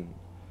doing,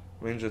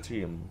 Ranger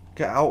team?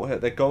 Get out here.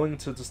 They're going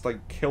to just,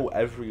 like, kill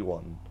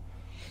everyone.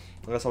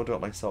 I guess I'll do it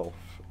myself.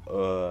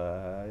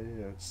 Yeah,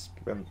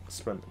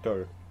 sprint,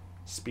 go.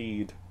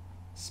 Speed.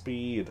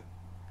 Speed.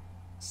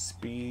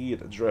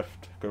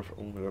 Drift.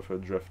 I'm gonna go for a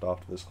drift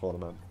after this corner,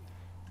 man.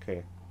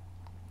 Okay.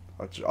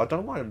 I don't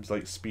know why I'm,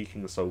 like,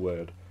 speaking so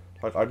weird.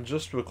 Like, I'm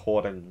just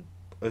recording...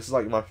 This is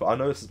like I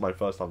know this is my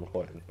first time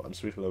recording, but I'm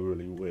speaking in a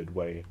really weird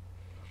way.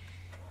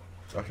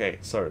 Okay,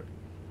 so.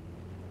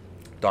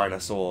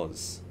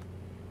 Dinosaurs.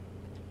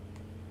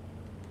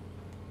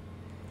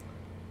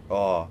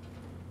 Oh.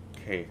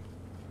 Okay.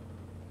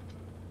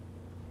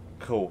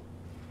 Cool.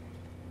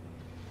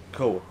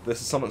 Cool.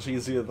 This is so much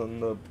easier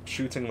than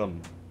shooting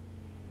them.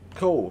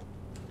 Cool.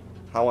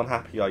 How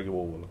unhappy are you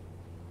all?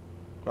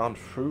 Ground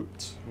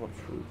fruit? What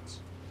fruit?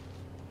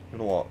 You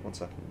know what? 1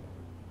 second.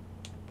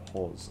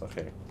 Pause.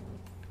 Okay.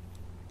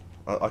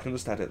 I can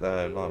just edit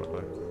there. No,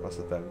 that's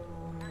the thing.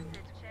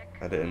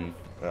 Edit in.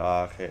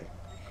 Okay.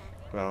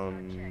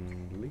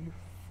 Ground leaf.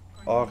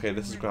 Oh, okay,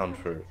 this is ground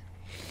fruit.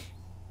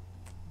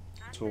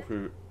 Tall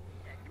fruit.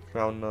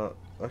 Ground nut.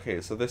 Okay,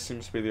 so this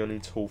seems to be the only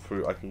tall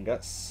fruit I can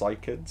get.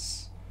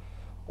 Cycads.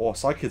 Oh,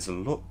 cycads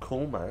look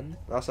cool, man.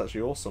 That's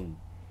actually awesome.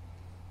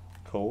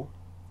 Cool.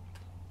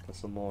 There's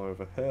some more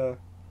over here.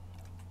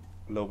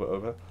 A little bit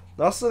over.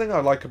 That's the thing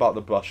I like about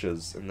the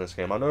brushes in this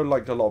game. I know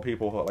like a lot of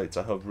people like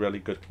to have really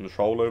good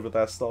control over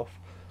their stuff,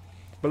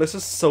 but it's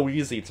just so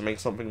easy to make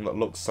something that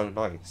looks so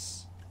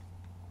nice.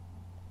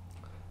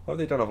 I hope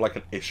they don't have like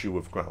an issue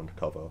with ground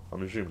cover.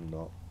 I'm assuming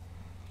not.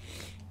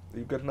 Are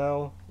you good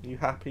now? Are you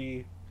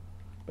happy?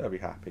 Better be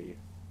happy.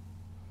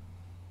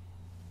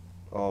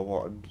 Oh,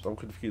 what? I'm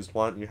confused.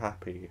 Why aren't you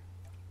happy?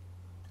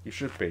 You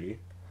should be.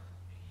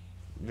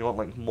 You want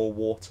like more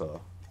water.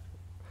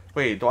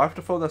 Wait, do I have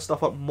to fill this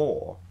stuff up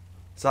more?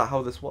 Is that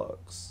how this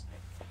works?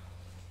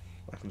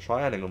 I can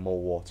try adding more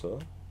water.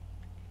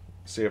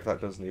 See if that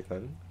does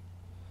anything.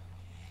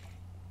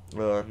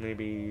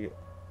 Maybe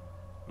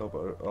a little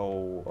bit.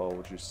 Oh,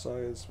 reduce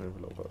size. Maybe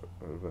a little bit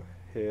over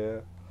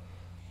here.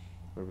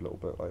 Maybe a little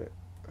bit like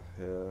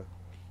here.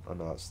 Oh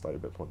no, that's like a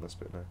bit pointless.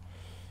 Bit now.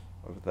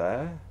 Over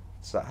there.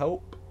 Does that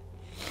help?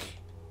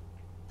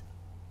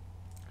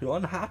 You're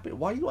unhappy.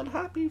 Why are you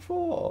unhappy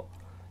for?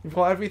 You've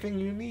got everything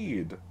you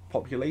need.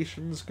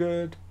 Population's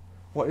good.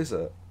 What is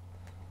it?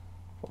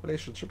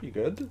 Population should be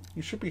good.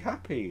 You should be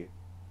happy.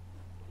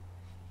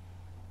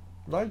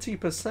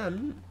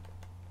 90%?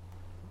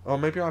 Oh,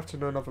 maybe I have to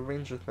do another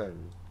ranger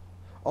thing.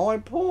 Oh, I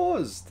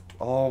paused!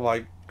 Oh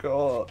my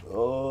god.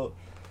 Oh.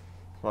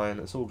 Fine,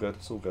 it's all good.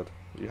 It's all good.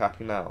 Are you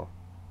happy now?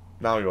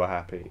 Now you're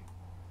happy.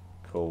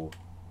 Cool.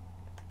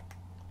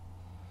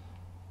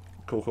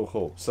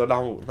 Cool. So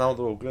now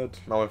they're all good.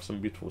 Now I have some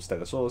beautiful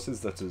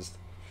stegosaurus that is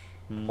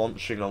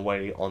munching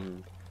away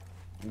on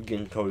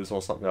ginkgos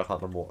or something. I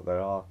can't remember what they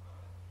are.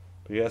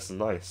 But yes,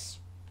 nice.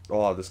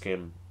 Oh, this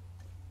game.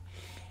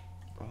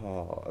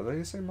 Oh, are they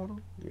the same model?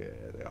 Yeah,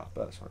 they are.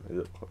 That's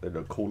fine. They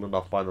look cool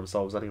enough by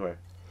themselves anyway.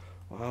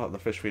 Wow, the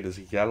fish feed is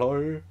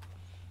yellow.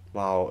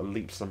 Wow,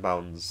 leaps and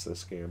bounds,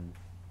 this game.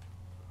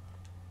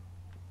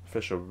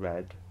 Fish are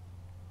red.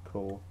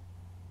 Cool.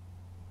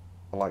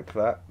 I like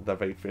that. They're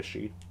very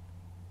fishy.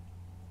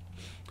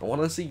 I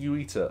want to see you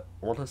eat it.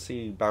 I want to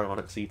see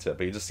Baryonyx eat it,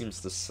 but he just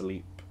seems to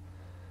sleep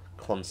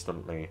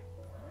constantly.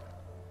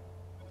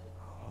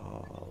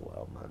 Oh,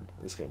 well, man.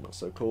 This game looks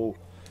so cool.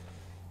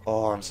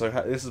 Oh, I'm so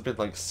happy. This has been,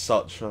 like,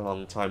 such a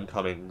long time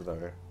coming,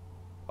 though.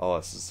 Oh,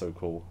 this is so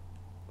cool.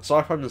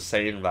 Sorry if I'm just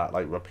saying that,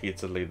 like,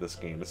 repeatedly this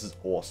game. This is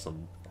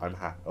awesome. I'm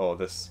happy. Oh,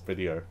 this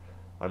video.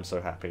 I'm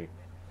so happy.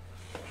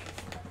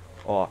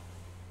 Oh.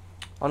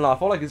 I don't know, I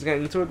feel like it's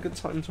getting to a good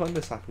time to end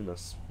this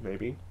happiness.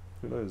 Maybe.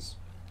 Who knows?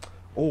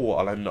 Oh,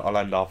 I'll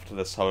end after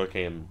this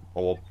hurricane.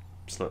 Or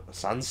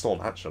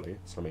sandstorm, actually.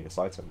 It's gonna be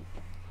exciting.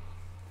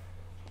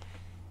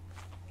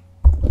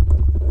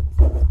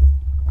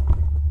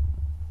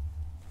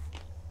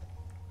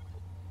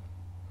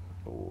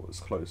 Oh, it's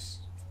close.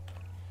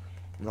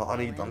 No, I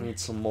need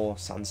some more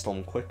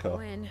sandstorm quicker.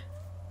 Owen,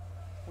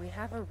 we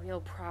have a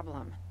real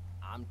problem.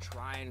 I'm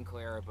trying,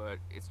 Clara, but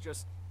it's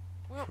just...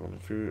 Well,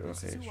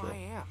 this is Okay, who sure. I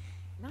am.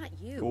 Not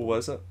you. Oh, what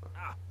is it?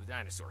 Ah, the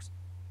dinosaurs.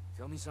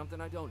 Tell me something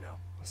I don't know.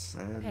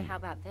 Sand. Okay, how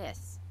about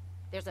this?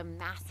 There's a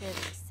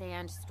massive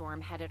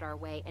sandstorm headed our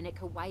way, and it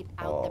could wipe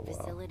out the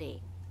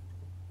facility.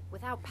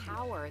 Without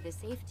power, the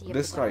safety of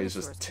This the guy is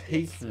dinosaurs just could be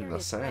a taking the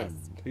serious sand.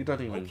 risk. He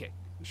doesn't even. Okay,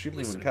 She doesn't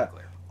listen even to me, care.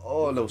 Claire.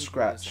 Oh, a little We'll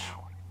figure this scratch.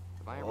 out.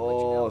 Have I ever let you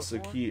down Oh, so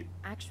before? cute.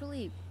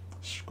 Actually,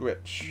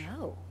 Scritch.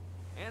 no.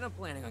 And I'm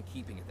planning on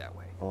keeping it that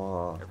way.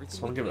 Oh, Everything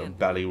just want we to give it a can do,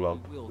 belly we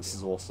rub. will This do.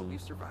 is awesome.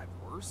 We've survived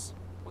worse.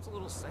 What's a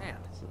little sand?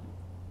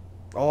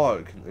 Oh,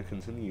 it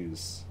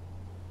continues.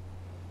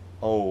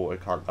 Oh,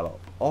 it can't get up.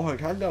 Oh, it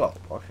can get up.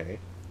 Okay.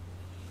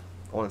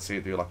 I want to see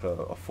it do like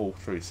a full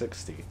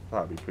 360.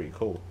 That'd be pretty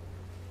cool.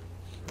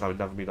 That would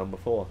never be done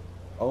before.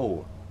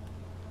 Oh.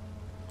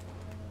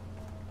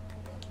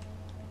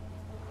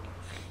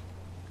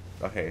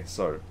 Okay,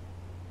 so.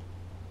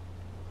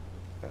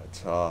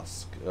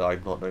 Task.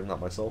 I'm not doing that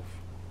myself.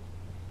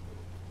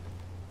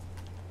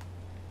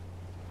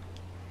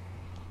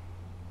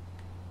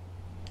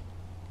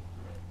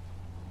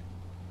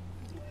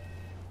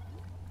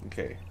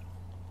 Okay.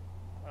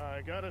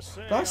 I gotta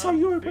say, That's how I'm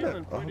you open it.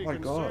 feeling Oh pretty my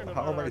God, concerned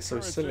how about am I our so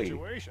current silly?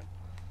 situation.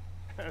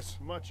 As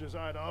much as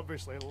I'd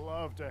obviously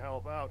love to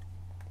help out,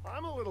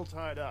 I'm a little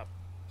tied up.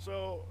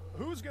 So,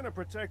 who's gonna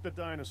protect the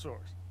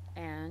dinosaurs?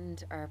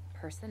 And our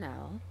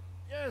personnel.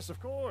 Yes, of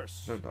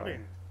course. Don't I I?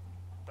 mean,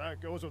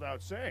 that goes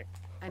without saying.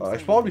 I'm I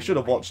sending probably them should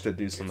have away. watched it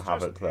do some It's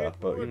havoc just, there, it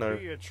but you would know.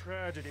 be a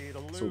tragedy to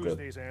all lose good.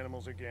 these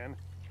animals again.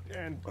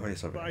 And Oh,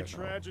 he's over by here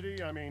now.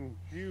 tragedy, I mean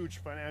huge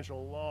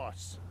financial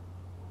loss.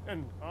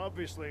 And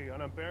obviously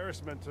an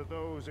embarrassment to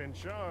those in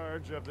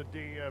charge of the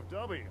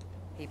DFW.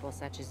 People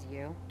such as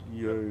you.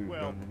 Yo,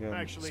 Well, again,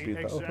 actually, speed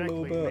that up a exactly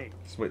little bit. me.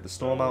 Just wait the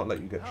storm So, out, let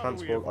you get how do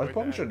we transport. I avoid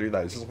probably that? should do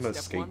that. It's just gonna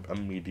Step escape one, round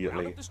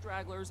immediately. up the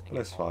stragglers and But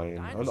it's get all the fine.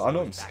 I know dinosaurs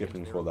I'm back skipping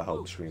into for their the help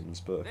enclosures. screens,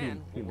 but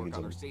Then who we'll needs work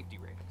on them? our safety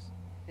ratings.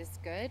 This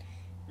good?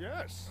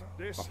 Yes,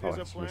 this I is felt a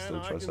like plan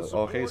Mr. I can Choice.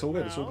 support Okay, it's all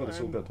good. It's all now good. It's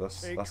all and good.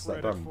 That's take that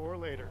credit done. for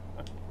later.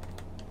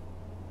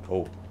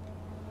 Cool.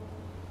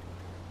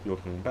 You're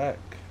coming back.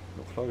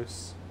 You're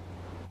close.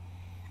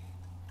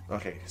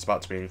 Okay, it's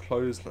about to be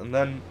enclosed, and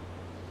then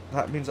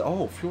that means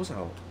fuel's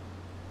out.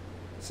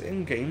 Is it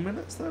in game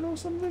minutes then or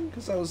something?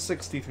 Because that was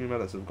 63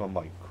 minutes have gone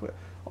by quick.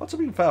 Oh, to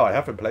be fair, I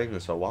have been playing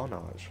this for a while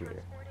now actually.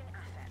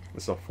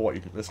 This is a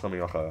 40. This is gonna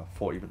be like a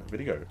 40-minute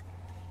video.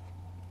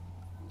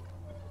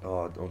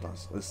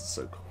 This is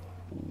so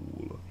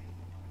cool.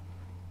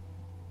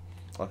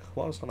 Like,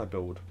 what else can I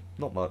build?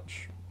 Not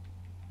much.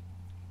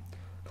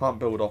 Can't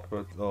build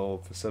or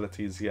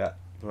facilities yet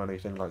or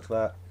anything like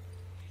that.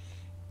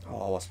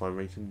 Oh, what's my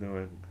rating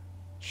doing?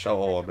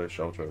 No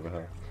shelter over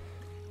here.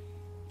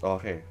 Oh,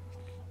 okay.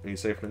 Are you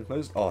safe and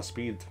enclosed? Oh,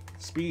 speed.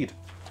 Speed.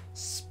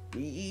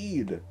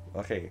 Speed.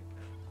 Okay.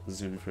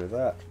 Zoom through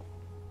that.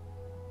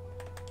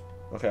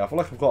 Okay, I feel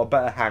like I've got a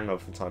better hang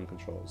of the time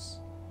controls.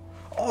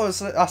 Oh,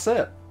 that's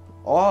it.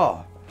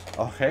 Oh,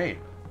 okay.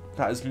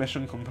 That is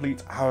mission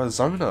complete,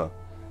 Arizona.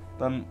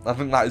 Then I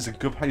think that is a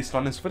good place to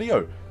end this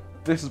video.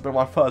 This has been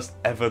my first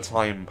ever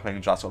time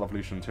playing Jurassic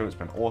Evolution 2. It's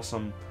been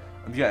awesome.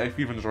 And yeah, if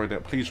you've enjoyed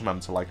it, please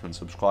remember to like and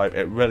subscribe.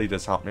 It really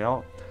does help me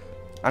out.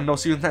 And I'll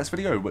see you in the next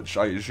video, which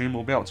I assume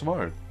will be out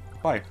tomorrow.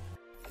 Bye.